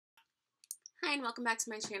Hi and welcome back to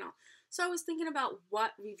my channel. So I was thinking about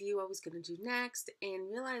what review I was going to do next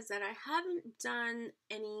and realized that I haven't done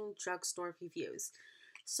any drugstore reviews.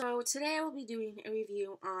 So today I will be doing a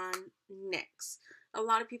review on NYX. A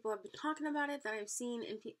lot of people have been talking about it that I've seen,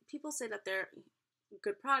 and people say that they're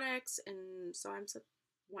good products, and so I'm said,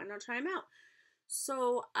 why not try them out?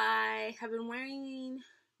 So I have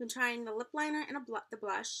been trying the lip liner and the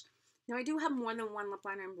blush. Now I do have more than one lip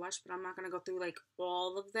liner and blush, but I'm not going to go through like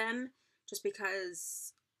all of them just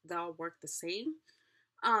because they'll work the same.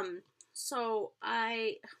 So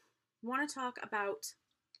I want to talk about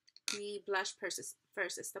the blush first.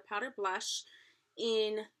 It's the powder blush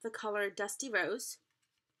in the color Dusty Rose,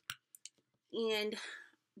 and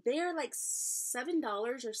they're like $7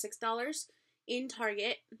 or $6 in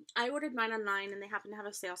Target. I ordered mine online and they happen to have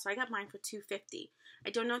a sale, so I got mine for $2.50.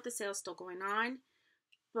 I don't know if the sale's still going on,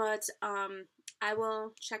 but I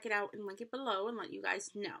will check it out and link it below and let you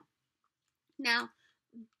guys know. Now,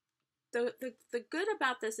 the good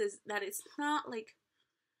about this is that it's not like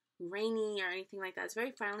rainy or anything like that. It's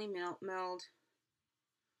very finely milled.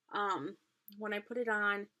 When I put it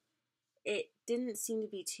on, it didn't seem to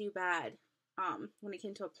be too bad when it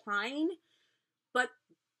came to applying. But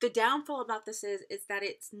the downfall about this is that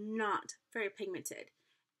it's not very pigmented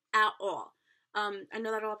at all. I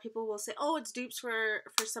know that a lot of people will say, oh, it's dupes for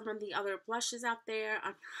some of the other blushes out there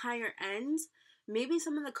on higher ends. Maybe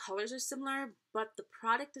some of the colors are similar, but the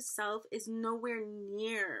product itself is nowhere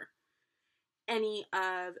near any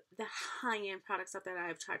of the high-end products out there that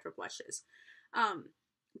I've tried for blushes.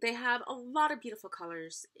 They have a lot of beautiful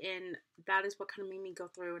colors, and that is what kind of made me go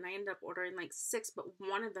through, and I ended up ordering like 6, but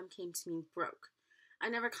one of them came to me broke. I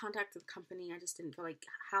never contacted the company. I just didn't feel like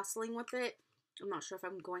hassling with it. I'm not sure if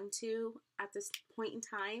I'm going to at this point in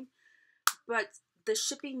time, but the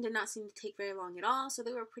shipping did not seem to take very long at all, so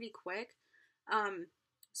they were pretty quick.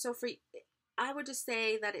 I would just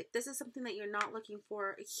say that if this is something that you're not looking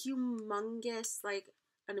for a humongous, like,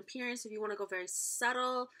 an appearance, if you want to go very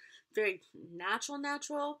subtle, very natural,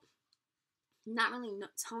 not really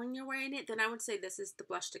telling you're wearing it, then I would say this is the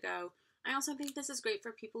blush to go. I also think this is great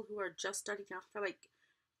for people who are just starting out, for like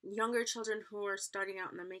younger children who are starting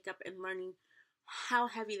out in the makeup and learning how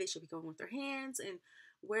heavy they should be going with their hands and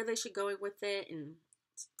where they should go with it, and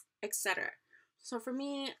etc. So for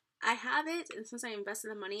me, I have it, and since I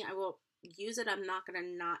invested the money, I will use it. I'm not going to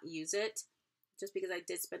not use it just because I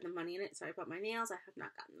did spend the money in it. So I bought my nails. I have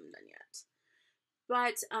not gotten them done yet.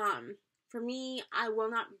 But for me, I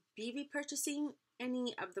will not be repurchasing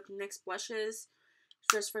any of the NYX blushes.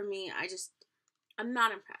 Just for me, I'm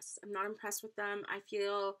not impressed. I'm not impressed with them. I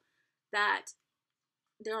feel that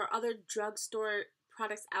there are other drugstore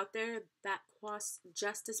products out there that cost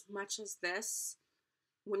just as much as this.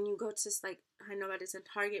 When you go to, like, I know that it's in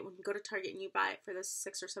Target, when you go to Target and you buy it for the $6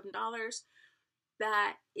 or $7,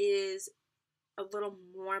 that is a little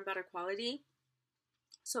more better quality.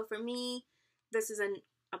 So for me, this isn't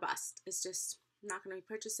a bust. It's just, I'm not going to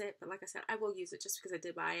repurchase it, but like I said, I will use it just because I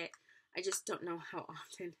did buy it. I just don't know how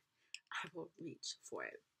often I will reach for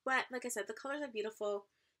it. But like I said, the colors are beautiful.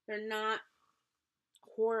 They're not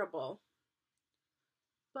horrible,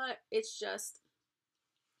 but it's just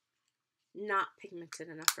not pigmented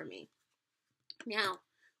enough for me. Now,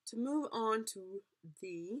 to move on to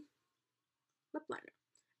the lip liner.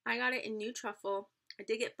 I got it in Nude Truffle. I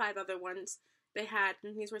did get 5 other ones.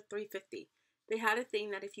 And these were $3.50. They had a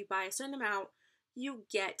thing that if you buy a certain amount, you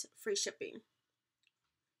get free shipping.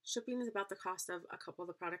 Shipping is about the cost of a couple of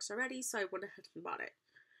the products already, so I went ahead and bought it.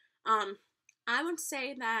 I would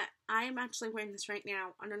say that I am actually wearing this right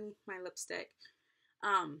now underneath my lipstick.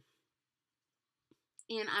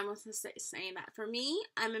 And I was saying that for me,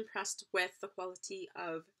 I'm impressed with the quality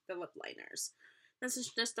of the lip liners. This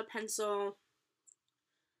is just a pencil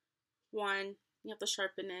one. You have to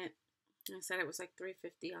sharpen it. I said it was like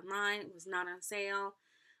 $3.50 online. It was not on sale.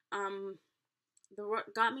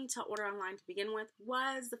 What got me to order online to begin with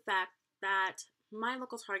was the fact that my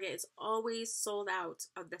local Target is always sold out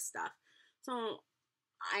of this stuff. So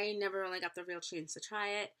I never really got the real chance to try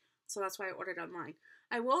it. So that's why I ordered online.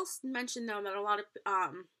 I will mention though that a lot of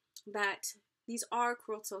that these are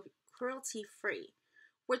cruelty free,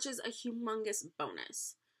 which is a humongous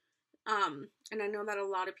bonus. And I know that a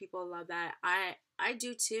lot of people love that. I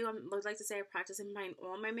do too. I would like to say I practice in buying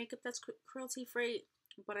all my makeup that's cruelty free,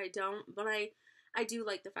 but I don't. But I do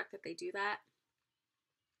like the fact that they do that.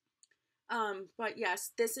 But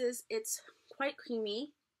yes, it's quite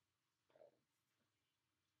creamy.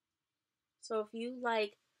 So if you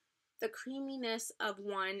like the creaminess of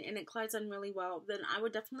one and it glides on really well, then I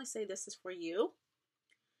would definitely say this is for you.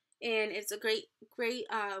 And it's a great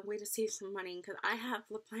way to save some money, because I have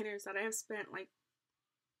lip liners that I have spent like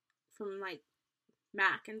from like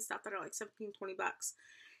MAC and stuff that are like 17-20 bucks,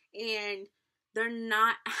 and they're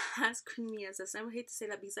not as creamy as this. I would hate to say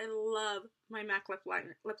that because I love my MAC lip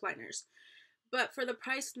liners, but for the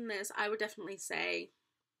price in this, I would definitely say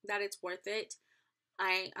that it's worth it.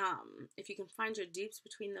 If you can find your dupes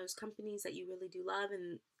between those companies that you really do love,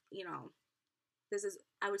 and you know,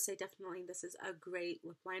 I would say definitely this is a great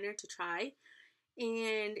lip liner to try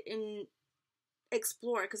and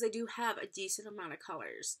explore, because they do have a decent amount of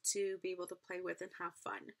colors to be able to play with and have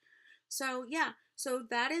fun. So yeah, so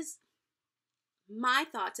that is my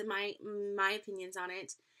thoughts and my opinions on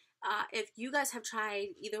it. If you guys have tried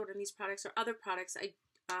either one of these products or other products,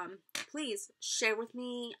 please share with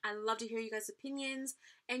me. I love to hear you guys' opinions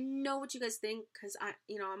and know what you guys think, because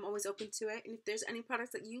I'm always open to it. And if there's any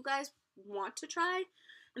products that you guys want to try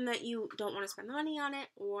and that you don't want to spend the money on it,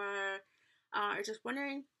 or are just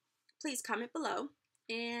wondering, please comment below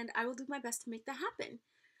and I will do my best to make that happen.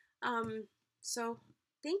 So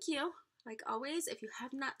thank you. Like always, if you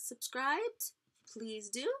have not subscribed, please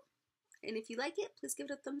do. And if you like it, please give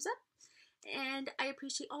it a thumbs up. And I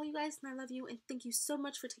appreciate all you guys, and I love you, and thank you so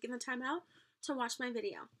much for taking the time out to watch my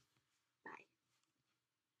video.